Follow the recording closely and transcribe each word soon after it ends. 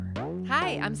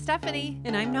Hi, I'm Stephanie.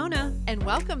 And I'm Nona. And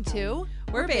welcome to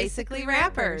We're Basically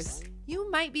Rappers.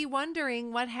 You might be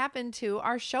wondering what happened to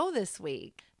our show this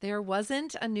week. There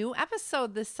wasn't a new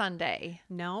episode this Sunday.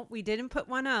 No, we didn't put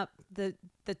one up. The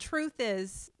truth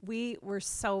is we were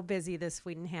so busy this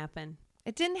wouldn't happen.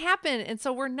 It didn't happen. And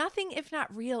so we're nothing if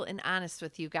not real and honest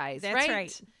with you guys, That's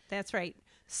right. That's right.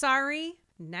 Sorry.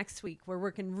 Next week. We're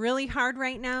working really hard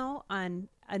right now on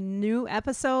a new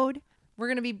episode. We're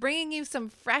going to be bringing you some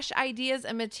fresh ideas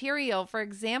and material. For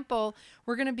example,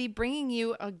 we're going to be bringing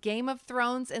you a Game of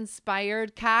Thrones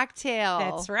inspired cocktail.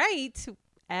 That's right.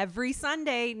 Every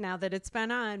Sunday, now that it's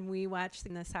been on, we watch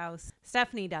in this house.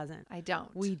 Stephanie doesn't. I don't.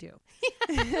 We do.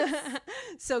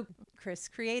 So Chris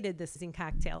created this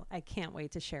cocktail. I can't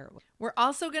wait to share it with you. We're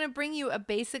also going to bring you a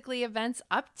Basically Events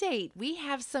update. We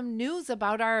have some news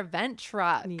about our event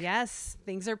truck. Yes,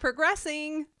 things are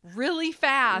progressing Really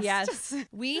fast. Yes.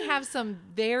 We have some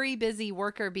very busy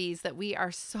worker bees that we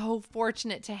are so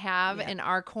fortunate to have in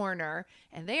our corner,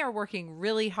 and they are working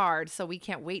really hard. So we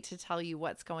can't wait to tell you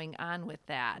what's going on with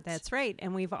that. That's right.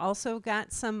 And we've also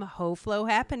got some HoFlow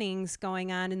happenings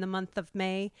going on in the month of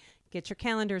May. Get your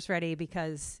calendars ready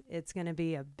because it's going to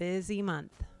be a busy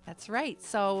month. That's right.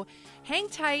 So hang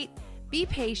tight, be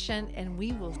patient, and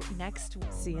we will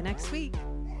See you next week.